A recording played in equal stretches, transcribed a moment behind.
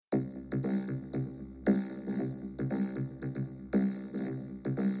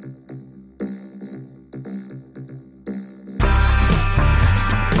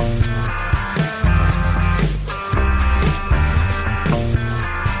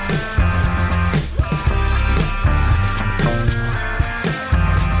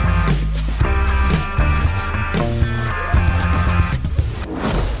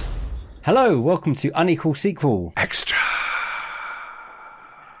Hello, welcome to Unequal Sequel. Extra.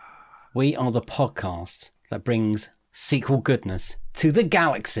 We are the podcast that brings sequel goodness to the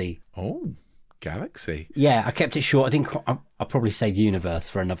galaxy. Oh, galaxy. Yeah, I kept it short. I'll probably save universe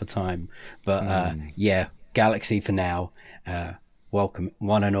for another time. But yeah, galaxy for now. Welcome,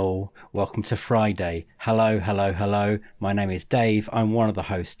 one and all. Welcome to Friday. Hello, hello, hello. My name is Dave. I'm one of the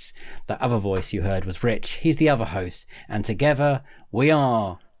hosts. That other voice you heard was Rich. He's the other host. And together we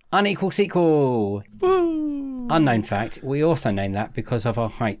are Unequal Sequel. Woo. Unknown fact, we also named that because of our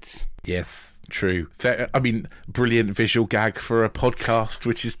heights. Yes, true. I mean, brilliant visual gag for a podcast,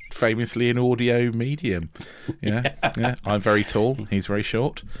 which is famously an audio medium. Yeah, yeah. I'm very tall. He's very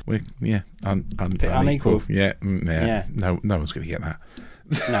short. Unequal. Yeah. No one's going to get that.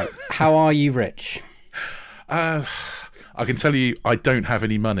 No. How are you, Rich? I can tell you I don't have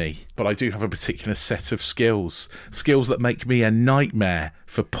any money, but I do have a particular set of skills that make me a nightmare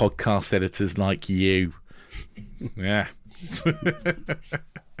for podcast editors like you. Yeah.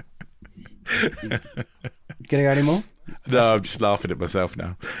 Gonna go anymore? No, I'm just laughing at myself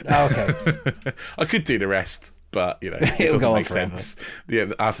now. Oh, okay. I could do the rest, but it doesn't make sense.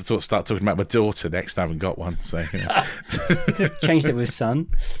 Yeah, I have to start talking about my daughter next. I haven't got one, so You could have changed it with son.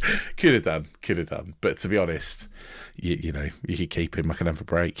 Could have done. But to be honest, you could keep him. I can have a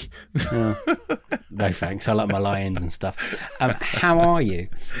break. No thanks. I like my lions and stuff. How are you?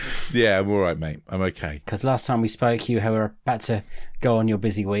 Yeah, I'm all right, mate. I'm okay. Because last time we spoke, you were about to go on your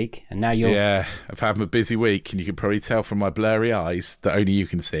busy week, and now you're... Yeah, I've had a busy week, and you can probably tell from my blurry eyes that only you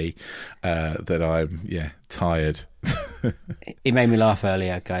can see that I'm, tired. It made me laugh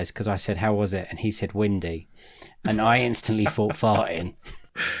earlier, guys, because I said, how was it? And he said, windy. And I instantly thought farting.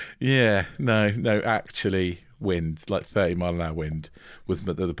 Yeah, no, actually, wind, like 30-mile-an-hour wind, was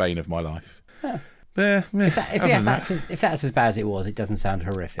the bane of my life. Huh. If that's as bad as it was, it doesn't sound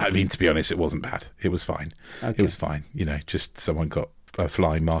horrific. I mean, to be honest, it wasn't bad. It was fine. Okay. It was fine. Just someone got a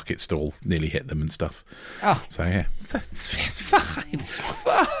flying market stall, nearly hit them and stuff. Oh. So, yeah. It's fine.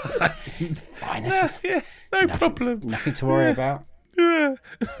 Fine. No problem. Nothing to worry about. Yeah.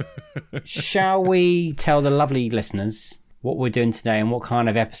 Shall we tell the lovely listeners what we're doing today and what kind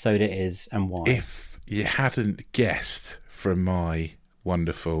of episode it is and why? If you hadn't guessed from my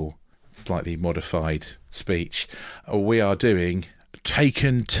wonderful, slightly modified speech, we are doing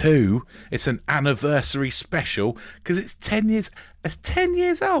Taken 2. It's an anniversary special because it's 10 years. It's 10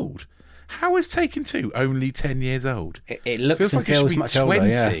 years old. How is Taken 2 only 10 years old? It looks feels and like feels it should be much 20. older.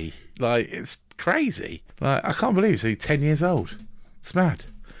 Yeah. Like, it's crazy. Like, I can't believe it's only 10 years old. It's mad.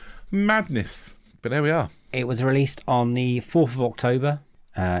 Madness. But there we are. It was released on the 4th of October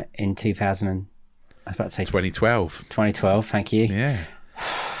in 2012. 2012, thank you. Yeah.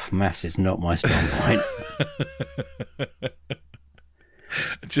 Maths is not my strong point.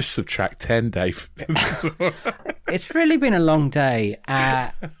 Just subtract 10, Dave. It's really been a long day.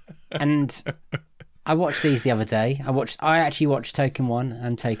 And I watched these the other day. I actually watched Taken 1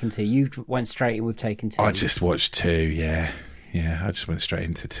 and Taken 2. You went straight in with Taken 2. I just watched 2, yeah. Yeah, I just went straight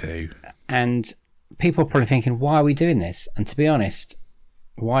into 2. And people are probably thinking, why are we doing this? And to be honest,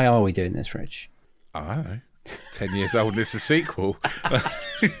 why are we doing this, Rich? I don't know. 10 years old, it's a sequel.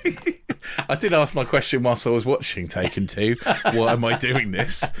 I did ask my question whilst I was watching Taken 2. Why am I doing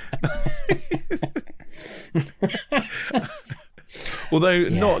this? Although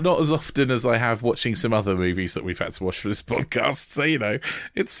not as often as I have watching some other movies that we've had to watch for this podcast. So,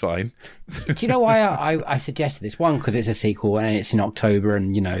 it's fine. Do you know why I suggested this? One, because it's a sequel and it's in October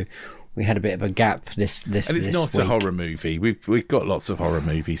and, we had a bit of a gap this and it's not week. A horror movie. We've got lots of horror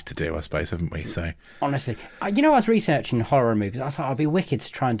movies to do, I suppose, haven't we? So honestly, I was researching horror movies. I thought I'd be wicked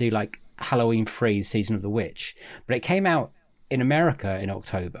to try and do like Halloween 3, Season of the Witch, but it came out in America in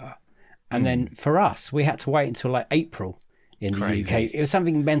October, and then for us we had to wait until like April in the UK. It was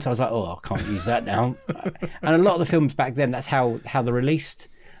something mental. I was like, I can't use that now. And a lot of the films back then, that's how they're released.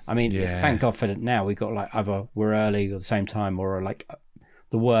 I mean, thank God for it. Now we got like either we're early or the same time, or like.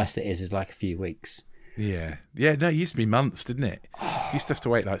 The worst it is like a few weeks. Yeah. Yeah, no, it used to be months, didn't it? You used to have to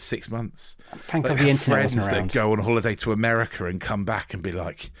wait like 6 months. Thank God the internet wasn't around. Friends that go on holiday to America and come back and be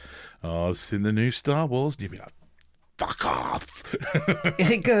like, I've seen the new Star Wars. And you'd be like, fuck off.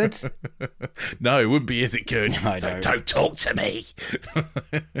 Is it good? No, it wouldn't be, is it good? No, don't talk to me.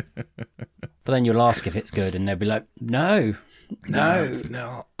 But then you'll ask if it's good and they'll be like, no, it's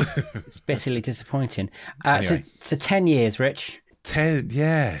not. It's bitterly disappointing. Anyway. So 10 years, Rich. 10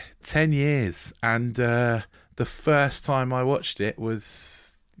 years. And the first time I watched it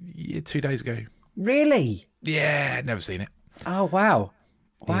was 2 days ago. Really? Yeah, never seen it. Oh, wow.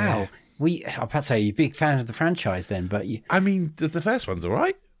 Yeah. I'm about to say you're a big fan of the franchise then, but you... I mean, the first one's all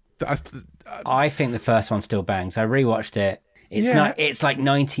right. I think the first one still bangs. I rewatched it. It's like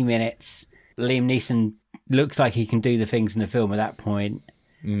 90 minutes. Liam Neeson looks like he can do the things in the film at that point.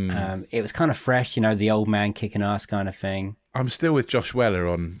 It was kind of fresh, the old man kicking ass kind of thing. I'm still with Josh Weller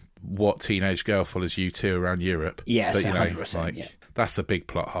on what teenage girl follows you two around Europe. Yes, but, 100%. That's a big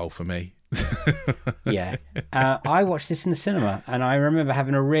plot hole for me. Yeah. I watched this in the cinema, and I remember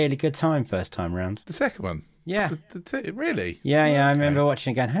having a really good time first time round. The second one? Yeah. Really? Yeah, I remember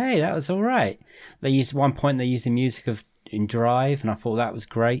watching it going, hey, that was all right. They used the music in Drive, and I thought that was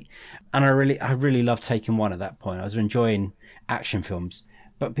great. And I really loved Taken 1 at that point. I was enjoying action films.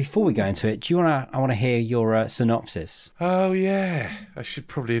 But before we go into it, I want to hear your synopsis. Oh, yeah. I should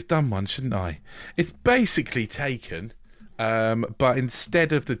probably have done one, shouldn't I? It's basically Taken, but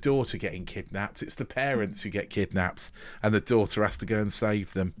instead of the daughter getting kidnapped, it's the parents who get kidnapped, and the daughter has to go and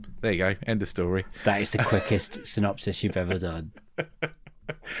save them. There you go. End of story. That is the quickest synopsis you've ever done.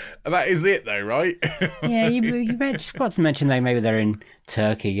 That is it, though, right? Yeah, you forgot to mention maybe they're in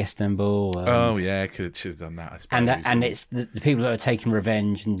Turkey, Istanbul. Oh yeah, should have done that. I suppose. And it's the people that are taking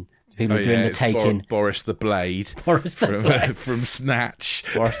revenge and the people who are doing the taking. Boris the Blade. Blade from Snatch.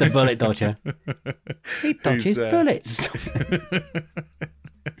 Boris the bullet dodger. He dodges bullets.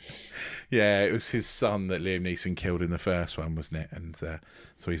 Yeah, it was his son that Liam Neeson killed in the first one, wasn't it? And so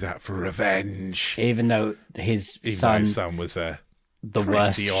he's out for revenge. Even though his son was the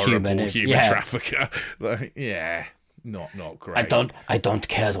worst human trafficker. Not great. I don't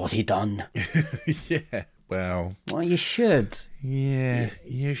care what he done. Yeah, well, you should. Yeah,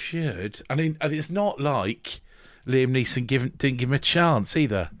 you should. I mean, and it's not like Liam Neeson didn't give him a chance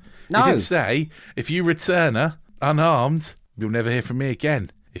either. No. He did say, if you return her unarmed, you'll never hear from me again.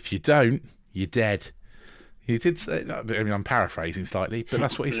 If you don't, you're dead. He did say, I mean, I'm paraphrasing slightly, but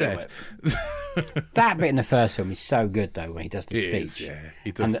that's what he said. That bit in the first film is so good, though, when he does the speech.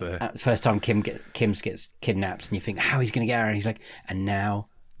 He does the first time Kim gets kidnapped, and you think, how he's going to get her? And he's like, and now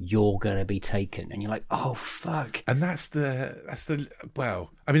you're going to be taken. And you're like, oh, fuck. And that's the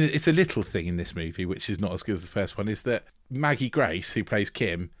well, I mean, it's a little thing in this movie, which is not as good as the first one, is that Maggie Grace, who plays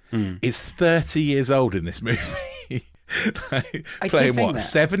Kim, is 30 years old in this movie. Playing what,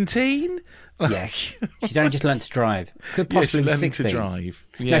 17? Yes, she's only just learnt to drive. Could possibly be 16. To drive.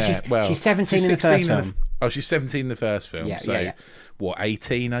 Yeah, no, she's 17 in the first film. She's 17 in the first film. Yeah. What,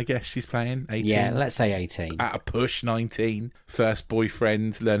 18? I guess she's playing. 18. Yeah, let's say 18. At a push, 19. First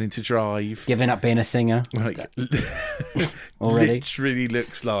boyfriend, learning to drive. Giving up being a singer. Already. Literally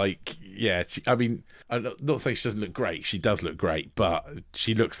looks like. Yeah, I mean, I'm not saying she doesn't look great. She does look great, but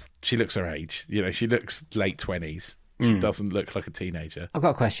she looks her age. She looks late 20s. She doesn't look like a teenager. I've got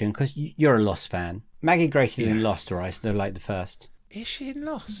a question, because you're a Lost fan. Maggie Grace is in Lost, right? So they're like the first. Is she in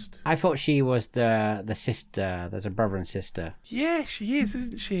Lost? I thought she was the sister. There's a brother and sister. Yeah, she is,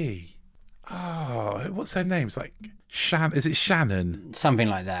 isn't she? Oh, what's her name? It's like Shannon. Is it Shannon? Something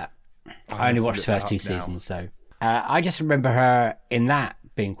like that. I only watched the first two seasons, so I just remember her in that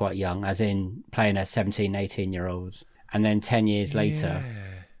being quite young, as in playing a 17, 18-year-old, and then 10 years later.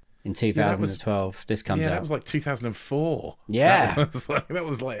 In 2012, this comes out. Yeah, that was like 2004. Yeah. That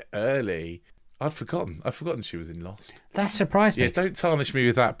was like early. I'd forgotten she was in Lost. That surprised me. Yeah, don't tarnish me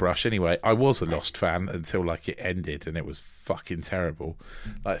with that brush. Anyway, I was a Lost fan until it ended, and it was fucking terrible.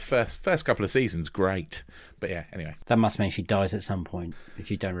 Like first couple of seasons, great. But yeah, anyway. That must mean she dies at some point,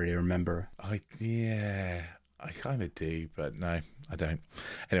 if you don't really remember her. I kind of do, but no, I don't.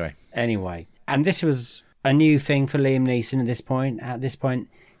 Anyway. And this was a new thing for Liam Neeson at this point. At this point,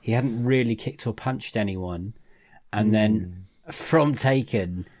 he hadn't really kicked or punched anyone. And then from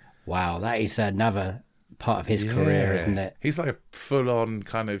Taken, wow, that is another part of his career, isn't it? He's like a full-on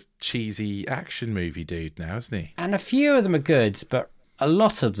kind of cheesy action movie dude now, isn't he? And a few of them are good, but a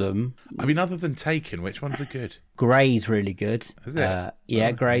lot of them... I mean, other than Taken, which ones are good? Grey's really good. Is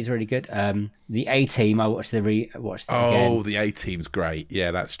it? Grey's really good. The A-Team, I watched again. Oh, the A-Team's great.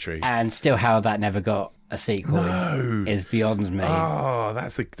 Yeah, that's true. And still how that never got a sequel is beyond me. Oh,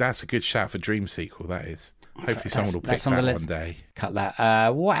 that's a good shout for Dream sequel, that is. Hopefully someone will pick that one day. Cut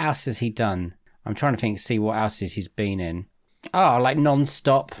that. What else has he done? I'm trying to see what else he's been in. Oh, like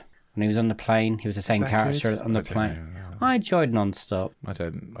Non-Stop. When he was on the plane, he was the same character on the plane. I enjoyed Non-Stop.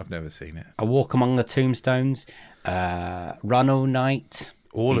 I've never seen it. A Walk Among the Tombstones. Run All Night.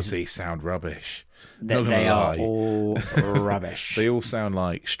 All of these sound rubbish. They are all rubbish. They all sound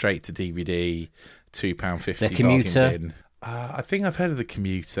like straight to DVD, £2.50. The Commuter. Bin. I think I've heard of The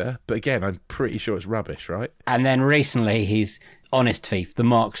Commuter, but again, I'm pretty sure it's rubbish, right? And then recently, he's Honest Thief, The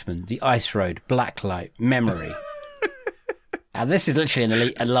Marksman, The Ice Road, Blacklight, Memory. And this is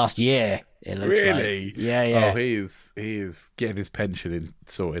literally in the last year. It looks Really? like. Yeah. Oh, he is getting his pension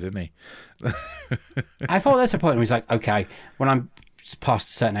sorted, isn't he? I thought there's a point where he's like, okay, when I'm past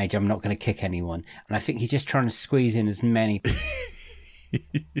a certain age, I'm not going to kick anyone. And I think he's just trying to squeeze in as many.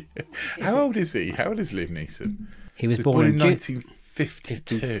 How old is he? How old is Liam Neeson? He was He born in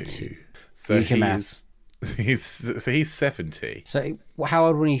 1952. So Use your maths. he's 70. So how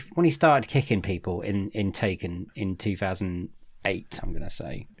old when he started kicking people in Taken in 2008? I'm going to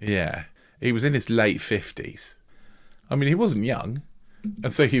say. Yeah. He was in his late 50s. I mean, he wasn't young.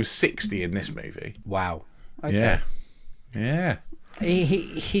 And so he was 60 in this movie. Wow. Okay. Yeah.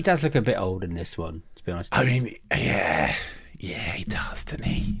 He does look a bit old in this one, to be honest. I mean, yeah, he does, doesn't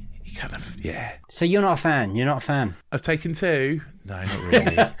he? He kind of, yeah. So you're not a fan? You're not a fan? I've Taken 2? No, not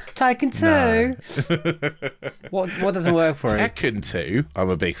really. Taken 2? No. What doesn't work for it? Tekken 2, I'm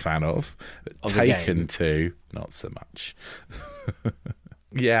a big fan of. Of the Taken game. 2, not so much.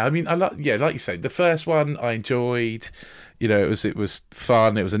 Yeah, I mean, like you say, the first one I enjoyed. You know, it was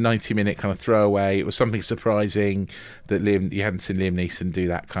fun. It was a 90-minute kind of throwaway. It was something surprising that you hadn't seen Liam Neeson do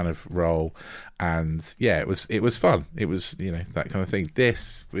that kind of role, and yeah, it was fun. It was, you know, that kind of thing.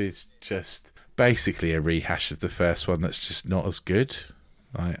 This was just basically a rehash of the first one. That's just not as good.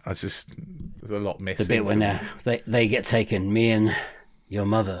 There's a lot missing. The bit when they get taken, me and your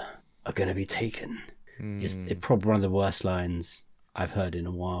mother are going to be taken. It's probably one of the worst lines I've heard in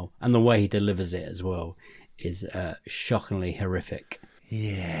a while, and the way he delivers it as well is shockingly horrific.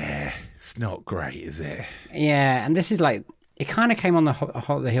 Yeah, it's not great, is it? Yeah, and this is like, it kind of came on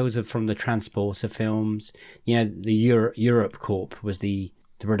the heels from the Transporter films. You know, the Europe Corp was the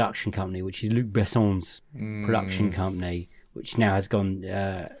production company, which is Luc Besson's production company, which now has gone,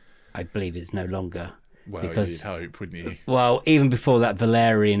 I believe it's no longer. Well, because, you'd hope, wouldn't you? Well, even before that,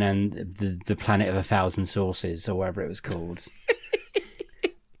 Valerian and the Planet of 1,000 Sauces, or whatever it was called.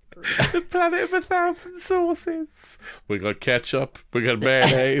 The Planet of 1,000 Sauces. We got ketchup. We got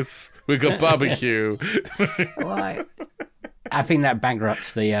mayonnaise. We got barbecue. Well, I think that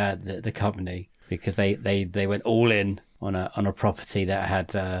bankrupted the company because they went all in on a property that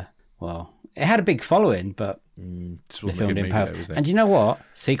had it had a big following, but the film didn't pay off. And do you know what?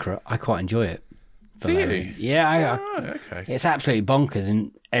 Secret, I quite enjoy it. Do you? Yeah, Okay. It's absolutely bonkers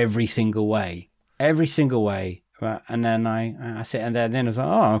in every single way. Right, and then I sit and then I was like,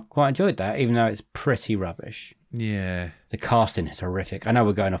 oh, I quite enjoyed that, even though it's pretty rubbish. Yeah. The casting is horrific. I know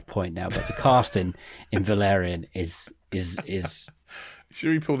we're going off point now, but the casting in Valerian is. Should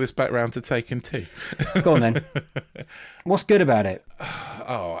we pull this back round to Taken 2? Go on then. What's good about it?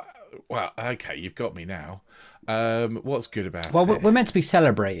 Oh, well, okay, you've got me now. What's good about it? Well, we're meant to be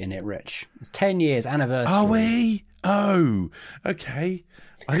celebrating it, Rich. It's 10 years anniversary. Are we? Oh, okay.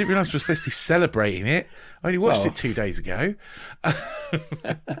 I didn't realise we were supposed to be celebrating it. I only watched it 2 days ago.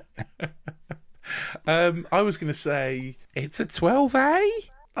 I was going to say it's a 12A.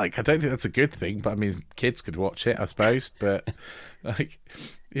 Like, I don't think that's a good thing, but I mean, kids could watch it, I suppose. But like,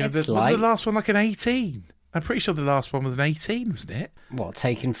 yeah, was the last one like an 18? I'm pretty sure the last one was an 18, wasn't it? What,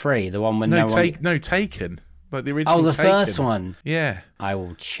 Taken 3? The one when Taken. Like the original. Oh, the Taken. first one. Yeah. I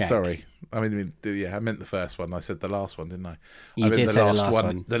will check. Sorry. I mean, yeah, I meant the first one. I said the last one, didn't I? You did say the last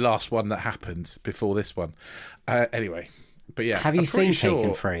one. The last one that happened before this one. Anyway, but yeah. Have you seen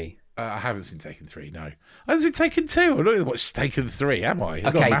Taken 3? I haven't seen Taken 3, no. I haven't seen Taken 2. I'm not going to watch Taken 3, am I? I'm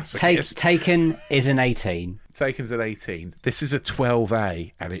okay, not a masochist. Taken is an 18. Taken's an 18. This is a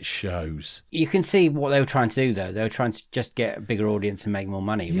 12A, and it shows. You can see what they were trying to do, though. They were trying to just get a bigger audience and make more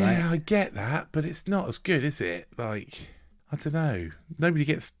money, right? Yeah, I get that, but it's not as good, is it? Like, I don't know. Nobody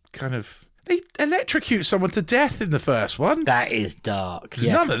gets kind of... They electrocute someone to death in the first one. That is dark. There's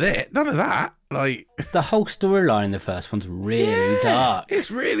none of it. None of that. Like the whole storyline in the first one's really dark. It's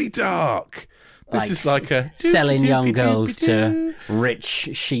really dark. This is like a selling young girls to rich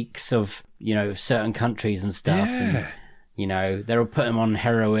sheiks of, you know, certain countries and stuff. Yeah. And, they're all putting them on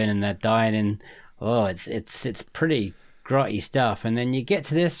heroin and they're dying. And it's pretty grotty stuff. And then you get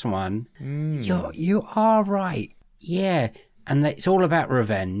to this one, you are right. Yeah, and it's all about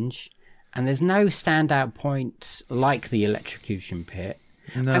revenge. And there's no standout points like the electrocution pit.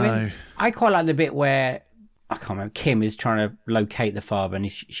 No. I mean, I quite like the bit where, I can't remember, Kim is trying to locate the father and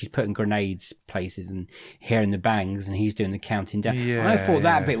she's putting grenades places and hearing the bangs and he's doing the counting down. Yeah, I thought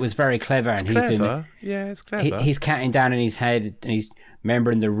that bit was very clever. It's clever. It's clever. He's counting down in his head and he's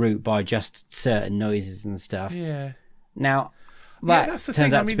remembering the route by just certain noises and stuff. Yeah. Now, that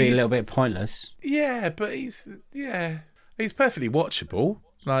turns out to be a little bit pointless. Yeah, but he's perfectly watchable.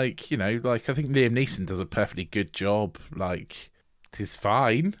 Like, I think Liam Neeson does a perfectly good job. Like, it's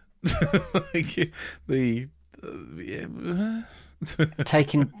fine. Like,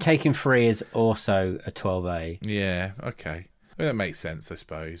 Taken 3 is also a 12A. Yeah, okay. I mean, that makes sense, I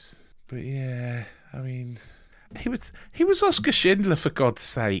suppose. But yeah, I mean, he was Oscar Schindler, for God's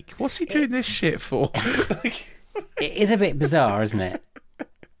sake. What's he doing this shit for? It is a bit bizarre, isn't it?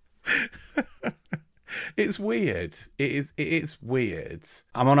 It's weird. It's weird.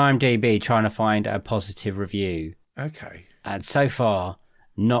 I'm on IMDb trying to find a positive review, Okay. and so far,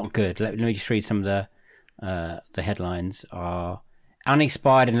 not good. Let me just read some of the headlines. Are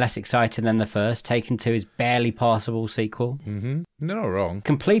uninspired and less exciting than the first. Taken 2 is barely passable sequel. Mm-hmm. Not wrong.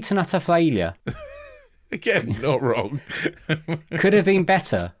 Complete and utter failure. Again, not wrong. Could have been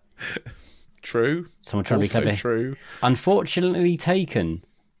better. True. Someone trying Also to be clever. True. Unfortunately taken.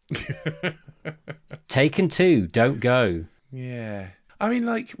 Taken 2, don't go. Yeah. I mean,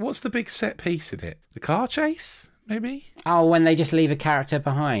 like, what's the big set piece in it? The car chase, maybe? Oh, when they just leave a character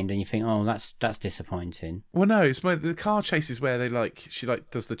behind and you think, oh, that's disappointing. Well, no, the car chase is where she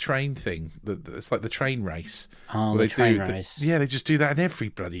does the train thing. It's like the train race. Oh, where the train race. Yeah, they just do that in every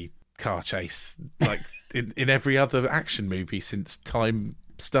bloody car chase, like in every other action movie since time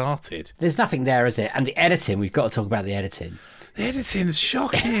started. There's nothing there, is it? And the editing, we've got to talk about the editing. The editing's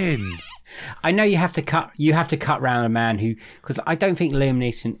shocking. I know you have to cut round a man who, because I don't think Liam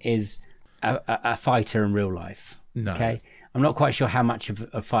Neeson is a fighter in real life. No. Okay, I'm not quite sure how much of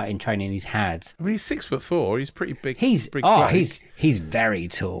a fighting training he's had. I mean, he's 6'4". He's pretty big. He's very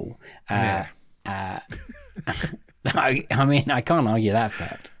tall. Yeah. I mean, I can't argue that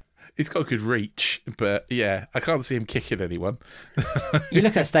fact. He's got good reach, but yeah, I can't see him kicking anyone. You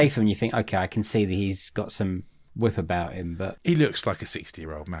look at Statham and you think, okay, I can see that he's got some whip about him, but He looks like a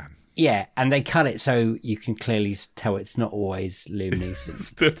 60-year-old man. yeah, and they cut it so you can clearly tell it's not always Liam Neeson.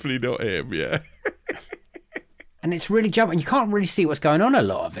 It's definitely not him, yeah. And it's really jumping. You can't really see what's going on a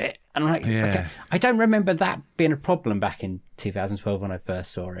lot of it. And I'm like, Yeah. okay, I don't remember that being a problem back in 2012 when I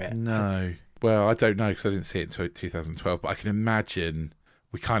first saw it. No. Well, I don't know because I didn't see it until 2012, but I can imagine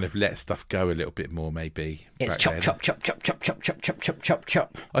we kind of let stuff go a little bit more, maybe. It's back chop, then. chop, chop, chop, chop, chop, chop, chop, chop, chop,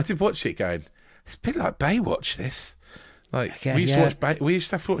 chop. I did watch it going, it's a bit like Baywatch, this. Like, Okay, we used yeah. to watch we used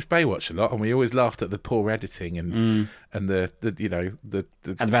to have to watch Baywatch a lot, and we always laughed at the poor editing and the you know the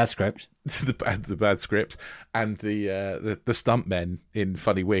And the bad script. the bad scripts and the stuntmen in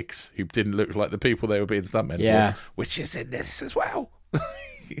funny wigs who didn't look like the people they were being stuntmen Yeah. for, which is in this as well.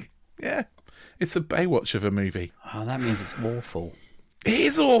 Yeah, it's a Baywatch of a movie. Oh, that means it's awful. It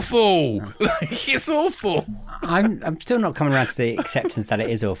is awful. Like, it's awful. I'm still not coming around to the acceptance that it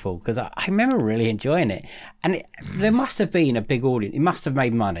is awful, because I remember really enjoying it. And there must have been a big audience. It must have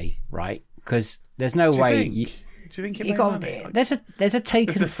made money, right? Because there's no way... Do you think it You made got money? there's a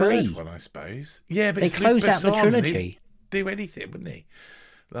Taken There's the 3. third one, I suppose. Yeah, but They it's Luc closed out the Besson. trilogy. He'd do anything, wouldn't he?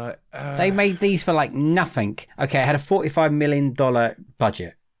 Like They made these for like nothing. Okay, it had a $45 million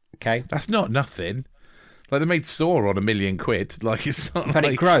budget. Okay, that's not nothing. Like they made Saw on £1 million. Like it's not. but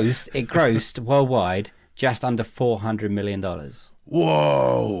like... it grossed worldwide just under $400 million.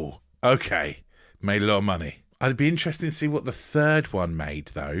 Whoa. Okay, made a lot of money. I'd be interested to see what the third one made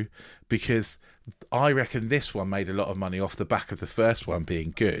though, because I reckon this one made a lot of money off the back of the first one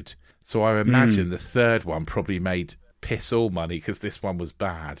being good. So I imagine the third one probably made piss all money because this one was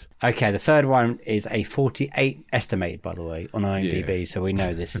bad. Okay, the third one is a 48 estimated, by the way, on IMDb, so we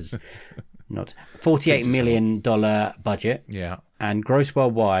know this is not $48 million budget, Yeah. and gross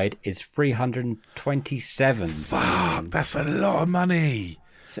worldwide is 327. Fuck, that's a lot of money.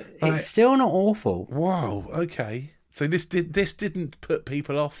 So it's still not awful. Whoa. Okay. So this didn't put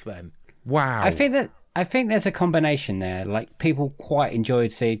people off then. Wow. I think there's a combination there. Like, people quite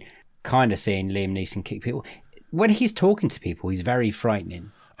enjoyed seeing Liam Neeson kick people. When he's talking to people, he's very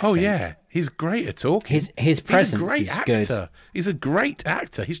frightening. Oh yeah, he's great at talking. His presence He's a great is actor. good. He's a great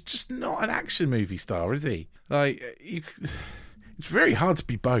actor. He's just not an action movie star, is he? Like, it's very hard to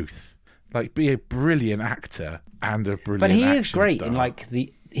be both. Like, be a brilliant actor and a brilliant. But he is action great star. in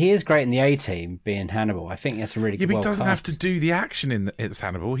he is great in the A-Team being Hannibal. I think that's a really Yeah, good. but he doesn't have to do the action in it's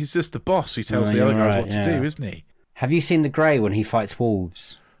Hannibal. He's just the boss who tells the other guys what to do, isn't he? Have you seen The Grey when he fights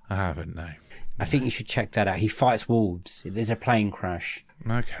wolves? I haven't, no. I think you should check that out. He fights wolves. There's a plane crash,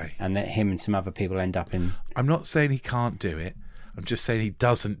 Okay. and then him and some other people end up in. I'm not saying he can't do it. I'm just saying he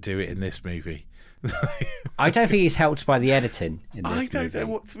doesn't do it in this movie. I don't think he's helped by the editing in this I don't movie. know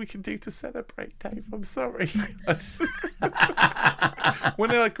what we can do to celebrate, Dave. I'm sorry.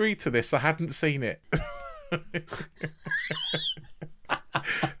 When I agreed to this, I hadn't seen it.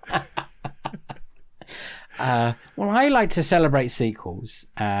 Well, I like to celebrate sequels,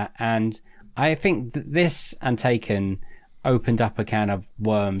 and I think that this and Taken opened up a can of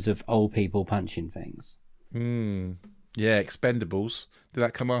worms of old people punching things. Yeah, Expendables. Did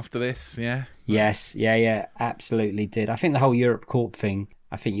that come after this? Yeah. Yes, yeah, absolutely did. I think the whole Europe Corp thing,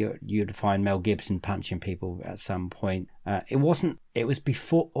 I think you'd find Mel Gibson punching people at some point. It was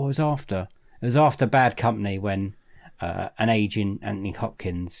before or it was after. It was after Bad Company when an aging Anthony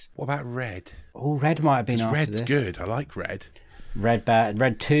Hopkins. What about Red? Oh, Red might have been after Red's this. good. I like Red. Red bad.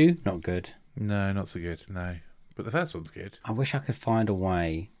 Red 2, not good. No, not so good. No. But the first one's good. I wish I could find a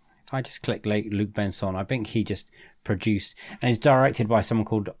way. If I just click Luc Besson, I think he just produced, and it's directed by someone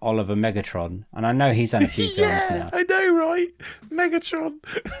called Oliver Megatron, and I know he's done a few films now. I know, right? Megatron.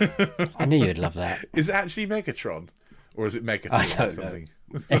 I knew you'd love that. Is it actually Megatron? Or is it Megatron I or don't something?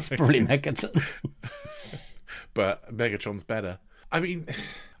 know. It's probably Megatron. But Megatron's better. I mean,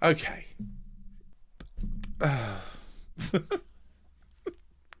 okay.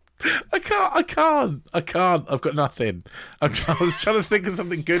 I can't. I've got nothing. I was trying to think of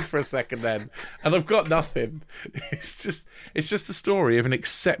something good for a second then, and I've got nothing. It's just the story of an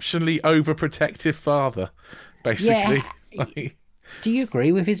exceptionally overprotective father, basically. Yeah. Like, Do you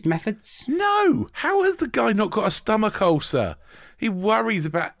agree with his methods? no, how has the guy not got a stomach ulcer? He worries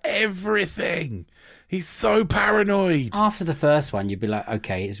about everything. He's so paranoid. After the first one, you'd be like,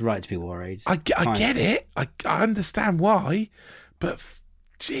 okay, it's right to be worried. I get it. I understand why, but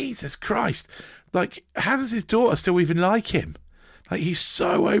Jesus Christ, like, how does his daughter still even like him? Like, he's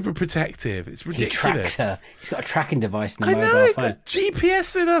so overprotective. It's He ridiculous. tracks her. He's got a tracking device in I the know, mobile he phone. got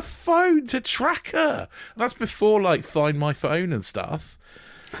GPS in her phone to track her. And that's before, like, Find My Phone and stuff.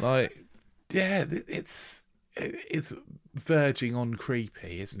 Like, yeah, it's verging on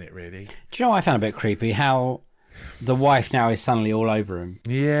creepy, isn't it, really? Do you know what I found a bit creepy? How the wife now is suddenly all over him.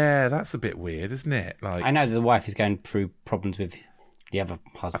 Yeah, that's a bit weird, isn't it? Like, I know that the wife is going through problems with the other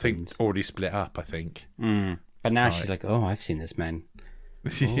I husband. think already split up, I think. But now she's like, oh, I've seen this man.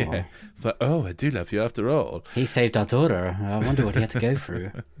 Yeah. It's like, oh, I do love you after all. He saved our daughter. I wonder what he had to go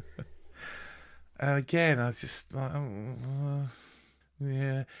through. Again, I just like,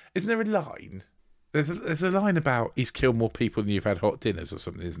 yeah. Isn't there a line? There's a line about he's killed more people than you've had hot dinners or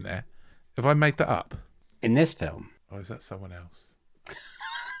something, isn't there? Have I made that up? In this film. Or is that someone else?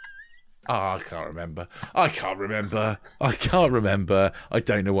 I can't remember. I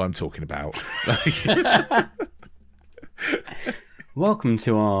don't know what I'm talking about. Welcome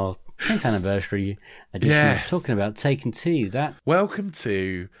to our 10th anniversary edition of Talking About Taken 2. Welcome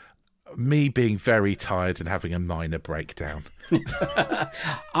to me being very tired and having a minor breakdown.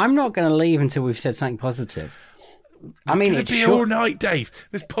 I'm not going to leave until we've said something positive. I mean, It's it's going to be all night, Dave.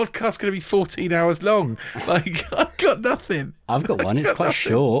 This podcast's going to be 14 hours long. Like, I've got nothing. I've got one. It's quite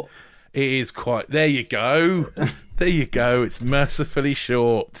short. It is quite. There you go. There you go. It's mercifully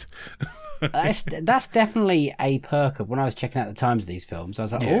short. That's definitely a perk of when I was checking out the times of these films. I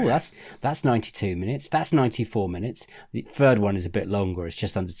was like, oh, that's 92 minutes. That's 94 minutes. The third one is a bit longer. It's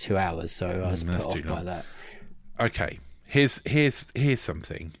just under 2 hours. So I was put off by that. Okay. Here's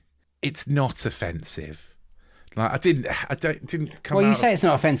something. It's not offensive. Like, I didn't come Well, you out say it's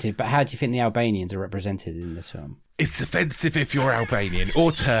not offensive, but how do you think the Albanians are represented in this film? It's offensive if you're Albanian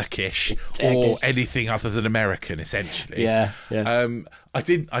or Turkish or anything other than American, essentially. Yeah. I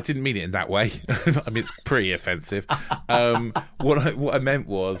didn't mean it in that way. I mean, it's pretty offensive. What I meant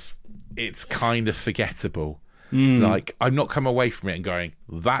was it's kind of forgettable. Like, I'm not come away from it and going,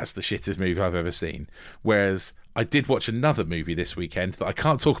 that's the shittest movie I've ever seen. Whereas I did watch another movie this weekend that I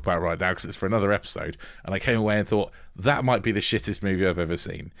can't talk about right now because it's for another episode, and I came away and thought that might be the shittest movie I've ever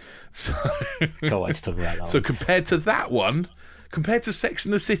seen. So, Can't wait to talk about that. so compared to that one, compared to Sex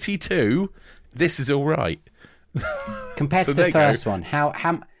and the City 2, this is all right. Compared So to there the you go. first one, how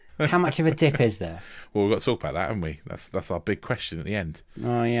much of a dip is there? Well, we've got to talk about that, haven't we? That's our big question at the end.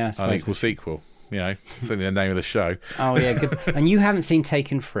 Oh yeah, I suppose. Unequal sequel. You know, it's only the name of the show. Oh yeah, good. And you haven't seen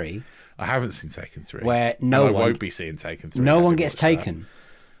Taken 3, I haven't seen Taken 3. where And I won't be seeing Taken 3. no one having gets watched that. taken.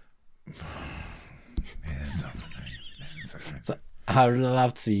 So I would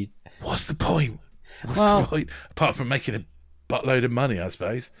love to see. What's the point? What's Well- the point? Apart from making a buttload of money, I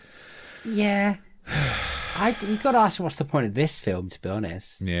suppose. Yeah, you got to ask what's the point of this film? To be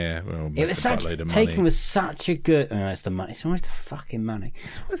honest, Yeah, well, make it was a such. buttload of Taken money. was such a good. Oh, it's the money. It's always the fucking money.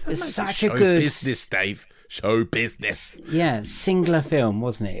 It's such a Show good business, Dave. Show business. Yeah, singular film,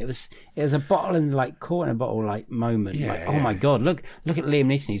 wasn't it? It was a bottle and like caught in a bottle like moment. Yeah, like, oh my god, look at Liam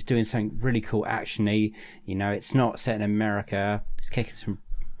Neeson. He's doing something really cool, actiony. You know, it's not set in America. He's kicking some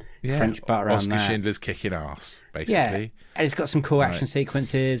French butt around Oscar that. Schindler's kicking ass, Yeah, basically. and it's got some cool action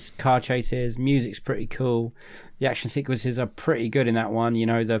sequences, car chases, music's pretty cool. The action sequences are pretty good in that one. You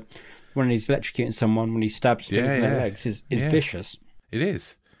know, the when he's electrocuting someone when he stabs things in their legs is vicious. It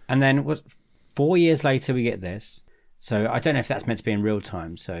is. And then 4 years later we get this. So I don't know if that's meant to be in real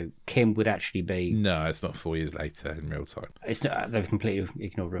time. So Kim would actually be. No, it's not 4 years later in real time. It's not. They've completely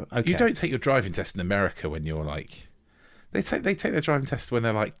ignored real. Okay. You don't take your driving test in America when you're like. They take their driving test when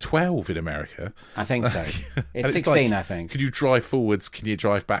they're like 12 in America. I think so. And It's 16, like, I think. Can you drive forwards? Can you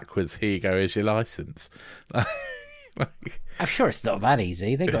drive backwards? Here you go. Here's your license. I'm sure it's not that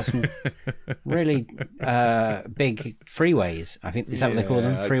easy. They got some really big freeways. I think is that what they call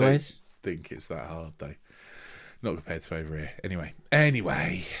them? Freeways. I don't think it's that hard though. Not compared to over here.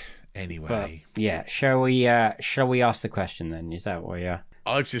 Anyway. But, yeah. Shall we ask the question then? Is that what? Yeah.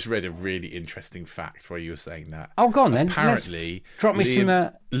 I've just read a really interesting fact where you were saying that. Oh, go on then. Apparently, drop me some.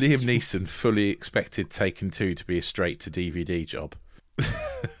 Liam Neeson fully expected Taken 2 to be a straight-to-DVD job.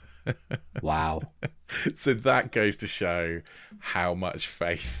 Wow. So that goes to show how much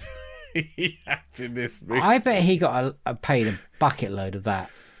faith he had in this movie. I bet he got paid a bucket load of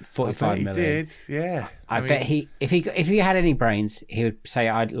that. 45 million. He did, yeah. I bet if he had any brains, he would say,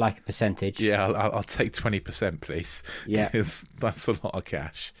 "I'd like a percentage." Yeah, I'll take 20%, please. Yeah, because that's a lot of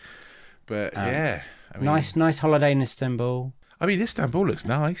cash. But yeah, I mean, nice holiday in Istanbul. I mean, Istanbul looks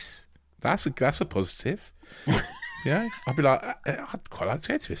nice. That's a positive. Yeah, I'd be like, I'd quite like to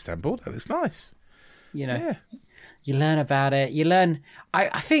go to Istanbul. That looks nice. You know, yeah. You learn about it. You learn.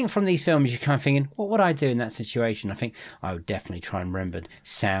 I think from these films, you're kind of thinking, what would I do in that situation? I think I would definitely try and remember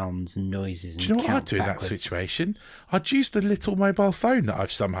sounds and noises. And do you know what I'd do backwards. in that situation? I'd use the little mobile phone that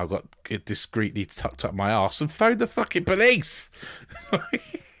I've somehow got discreetly tucked up my arse and phone the fucking police.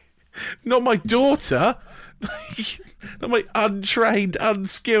 Not my daughter. Not my untrained,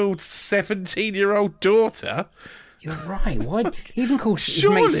 unskilled 17-year-old daughter. You're right. Why even call his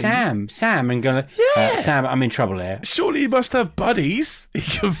Surely. mate Sam, and go, Sam, I'm in trouble here. Surely he must have buddies he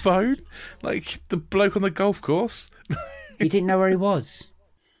can phone, like the bloke on the golf course. He didn't know where he was.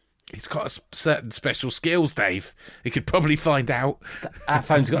 He's got certain special skills, Dave. He could probably find out. That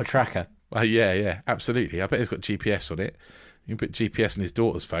phone's got a tracker. Yeah, absolutely. I bet he's got GPS on it. You can put GPS on his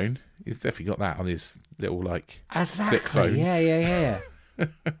daughter's phone. He's definitely got that on his little flip phone. Yeah.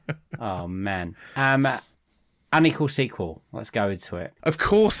 Oh man. Unequal sequel. Let's go into it. Of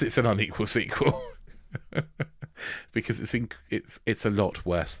course, it's an unequal sequel because it's a lot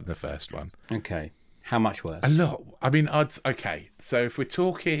worse than the first one. Okay, how much worse? A lot. I mean, okay. So if we're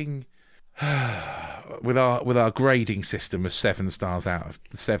talking with our grading system of 7 stars out of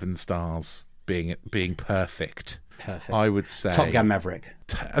 7 stars being perfect, I would say Top Gun Maverick.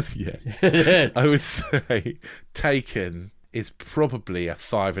 Yeah, I would say Taken is probably a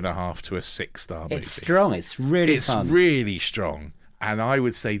 5.5 to a 6-star movie. It's strong. It's really fun. It's really strong. And I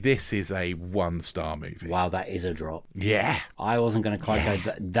would say this is a 1-star movie. Wow, that is a drop. Yeah. I wasn't going to quite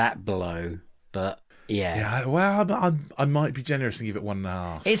go that below, but yeah. Yeah, well, I might be generous and give it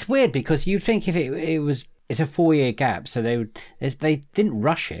 1.5. It's weird because you'd think if it's a 4-year gap, so they didn't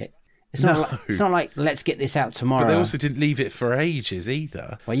rush it. It's not like let's get this out tomorrow. But they also didn't leave it for ages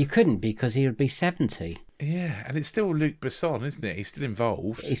either. Well, you couldn't because he would be 70. Yeah, and it's still Luc Besson, isn't it? He's still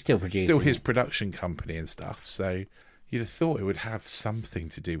involved. He's still producing. Still his production company and stuff. So you'd have thought it would have something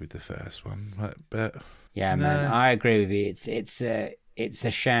to do with the first one, but yeah, no. man, I agree with you. It's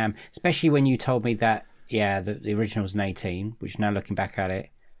a sham, especially when you told me that the original was an 18, which now looking back at it,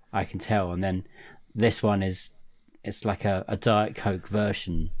 I can tell, and then this one it's like a Diet Coke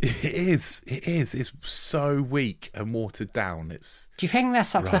version. It is. It's so weak and watered down. Do you think that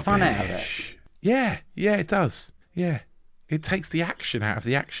sucks the fun out of it? Yeah, it does. Yeah, it takes the action out of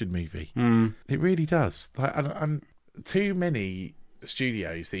the action movie. It really does. And too many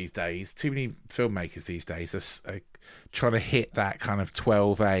studios these days, too many filmmakers these days are trying to hit that kind of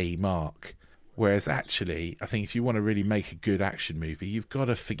 12A mark. Whereas actually, I think if you want to really make a good action movie, you've got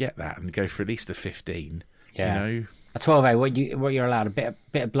to forget that and go for at least a 15. Yeah. You know? A 12A, what you're allowed? A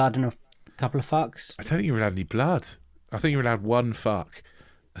bit of blood and a couple of fucks? I don't think you're allowed any blood. I think you're allowed one fuck.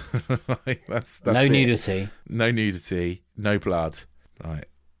 that's no it. nudity. No nudity, no blood.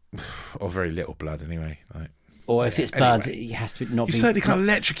 Or very little blood anyway. Or if it's blood, it has to not be... You certainly can't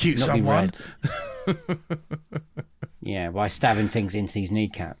electrocute someone. Yeah, by stabbing things into these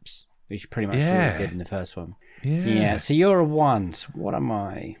kneecaps, which pretty much what we did in the first one. Yeah, so you're a 1. So what am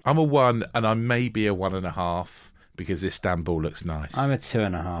I? I'm a 1, and I may be a 1.5 because Istanbul looks nice. I'm a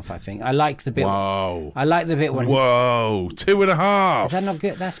 2.5, I think. I like the bit... Whoa. I like the bit when... Whoa, 2.5. Is that not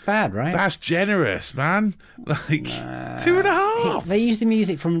good? That's bad, right? That's generous, man. 2.5. They used the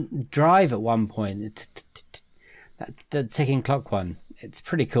music from Drive at one point. The ticking clock one. It's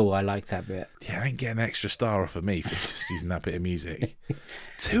pretty cool. I like that bit. Yeah, I ain't getting an extra star off of me for just using that bit of music.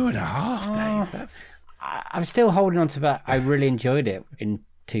 2.5, Dave. That's... I'm still holding on to that. I really enjoyed it in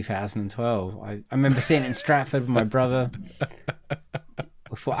 2012. I remember seeing it in Stratford with my brother.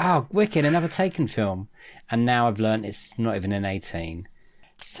 I thought, oh, wicked, another Taken film. And now I've learnt it's not even an 18.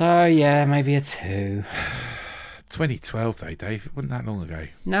 So, yeah, maybe a 2. 2012, though, Dave. It wasn't that long ago.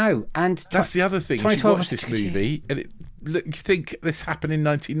 No, and... That's the other thing. You should watch this movie, and you think this happened in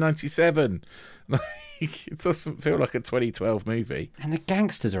 1997. It doesn't feel like a 2012 movie. And the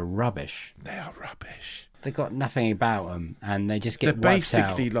gangsters are rubbish. They are rubbish. They've got nothing about them, and they just get They're wiped out.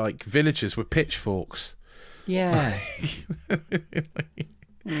 basically like villagers with pitchforks. Yeah.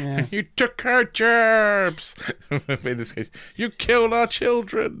 Yeah. You took our jobs. In this case, you killed our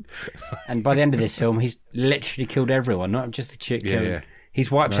children. And by the end of this film, he's literally killed everyone, not just the chick. Yeah. He's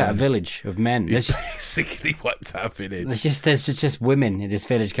wiped out a village of men. He's basically wiped out a village. There's just women in this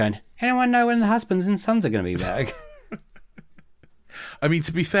village going, anyone know when the husbands and sons are going to be back? I mean,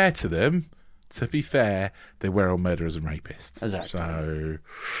 to be fair to them, they were all murderers and rapists. Exactly. So,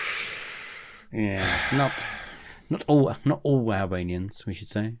 yeah, not all Albanians, we should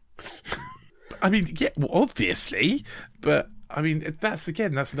say. I mean, yeah, well, obviously, but I mean, that's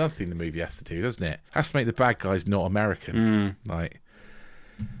another thing the movie has to do, doesn't it? Has to make the bad guys not American. Like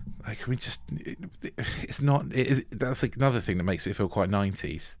we just, it's not. That's like another thing that makes it feel quite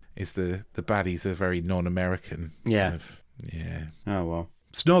 90s. Is the baddies are very non-American. Yeah. Kind of, yeah. Oh well.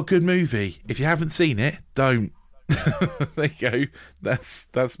 It's not a good movie. If you haven't seen it, don't. There you go.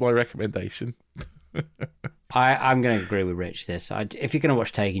 That's my recommendation. I'm going to agree with Rich. If you're going to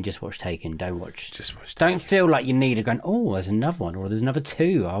watch Taken, just watch Taken. Don't watch. Taken. Don't feel like you need to go. Oh, there's another one, or there's another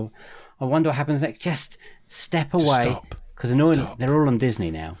 2. I wonder what happens next. Just step away. Stop. Because they're all on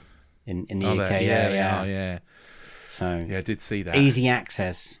Disney now in the UK. Yeah. So yeah, I did see that. Easy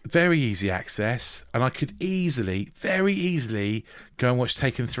access. Very easy access, and I could very easily go and watch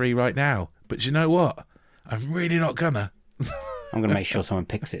Taken 3 right now. But you know what? I'm really not gonna. I'm going to make sure someone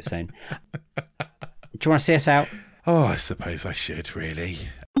picks it soon. Do you want to see us out? Oh, I suppose I should, really.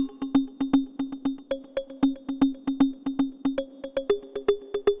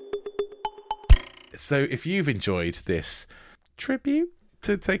 So if you've enjoyed this tribute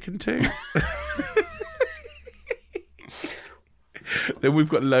to Taken 2... then we've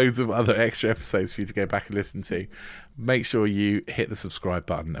got loads of other extra episodes for you to go back and listen to. Make sure you hit the subscribe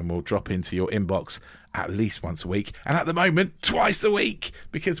button and we'll drop into your inbox at least once a week. And at the moment, twice a week,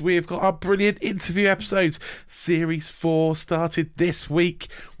 because we've got our brilliant interview episodes. Series 4 started this week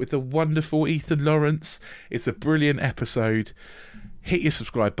with the wonderful Ethan Lawrence. It's a brilliant episode. Hit your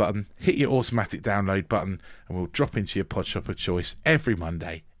subscribe button, hit your automatic download button, and we'll drop into your pod shop of choice every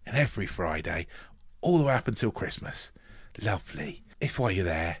Monday and every Friday, all the way up until Christmas. Lovely. If while you're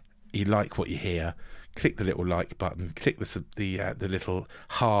there, you like what you hear, click the little like button, click the little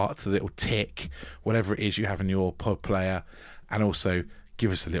heart, the little tick, whatever it is you have in your pod player, and also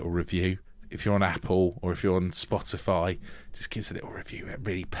give us a little review. If you're on Apple or if you're on Spotify, just give us a little review. It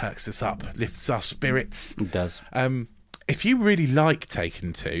really perks us up, lifts our spirits. It does. If you really like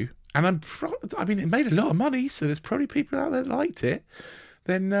Taken 2, and I mean, it made a lot of money, so there's probably people out there that liked it,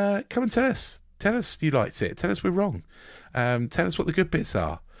 then come and tell us. Tell us you liked it. Tell us we're wrong. Tell us what the good bits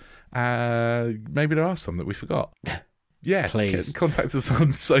are. Maybe there are some that we forgot. Yeah, please contact us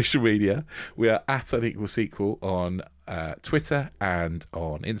on social media. We are at Unequal Sequel on Twitter and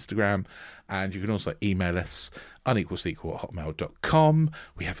on Instagram. And you can also email us, unequalsequel@hotmail.com.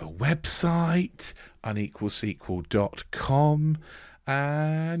 We have a website, unequalsequel.com.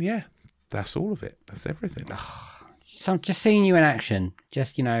 And yeah, that's all of it. That's everything. So just seeing you in action,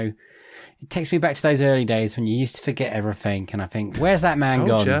 it takes me back to those early days when you used to forget everything, and I think, where's that man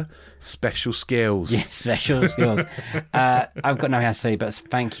gone? Ya. Special skills. Yeah, special skills. I've got no how to say, but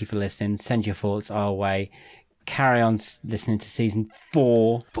thank you for listening. Send your thoughts our way. Carry on listening to season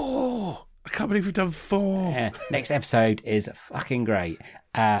 4. 4! I can't believe we've done 4. Next episode is fucking great.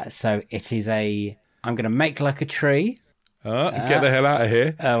 So it is I'm going to make like a tree. Get the hell out of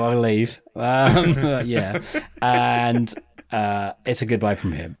here. Oh, I'll leave. Yeah. And it's a goodbye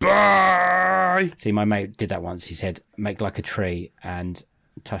from him. Bye! See, my mate did that once. He said, make like a tree, and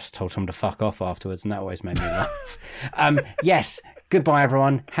just told someone to fuck off afterwards, and that always made me laugh. Yes, goodbye,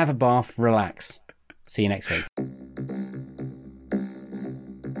 everyone. Have a bath, relax. See you next week.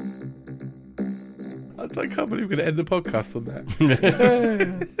 I can't believe we're going to end the podcast on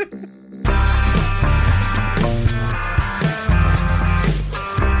that.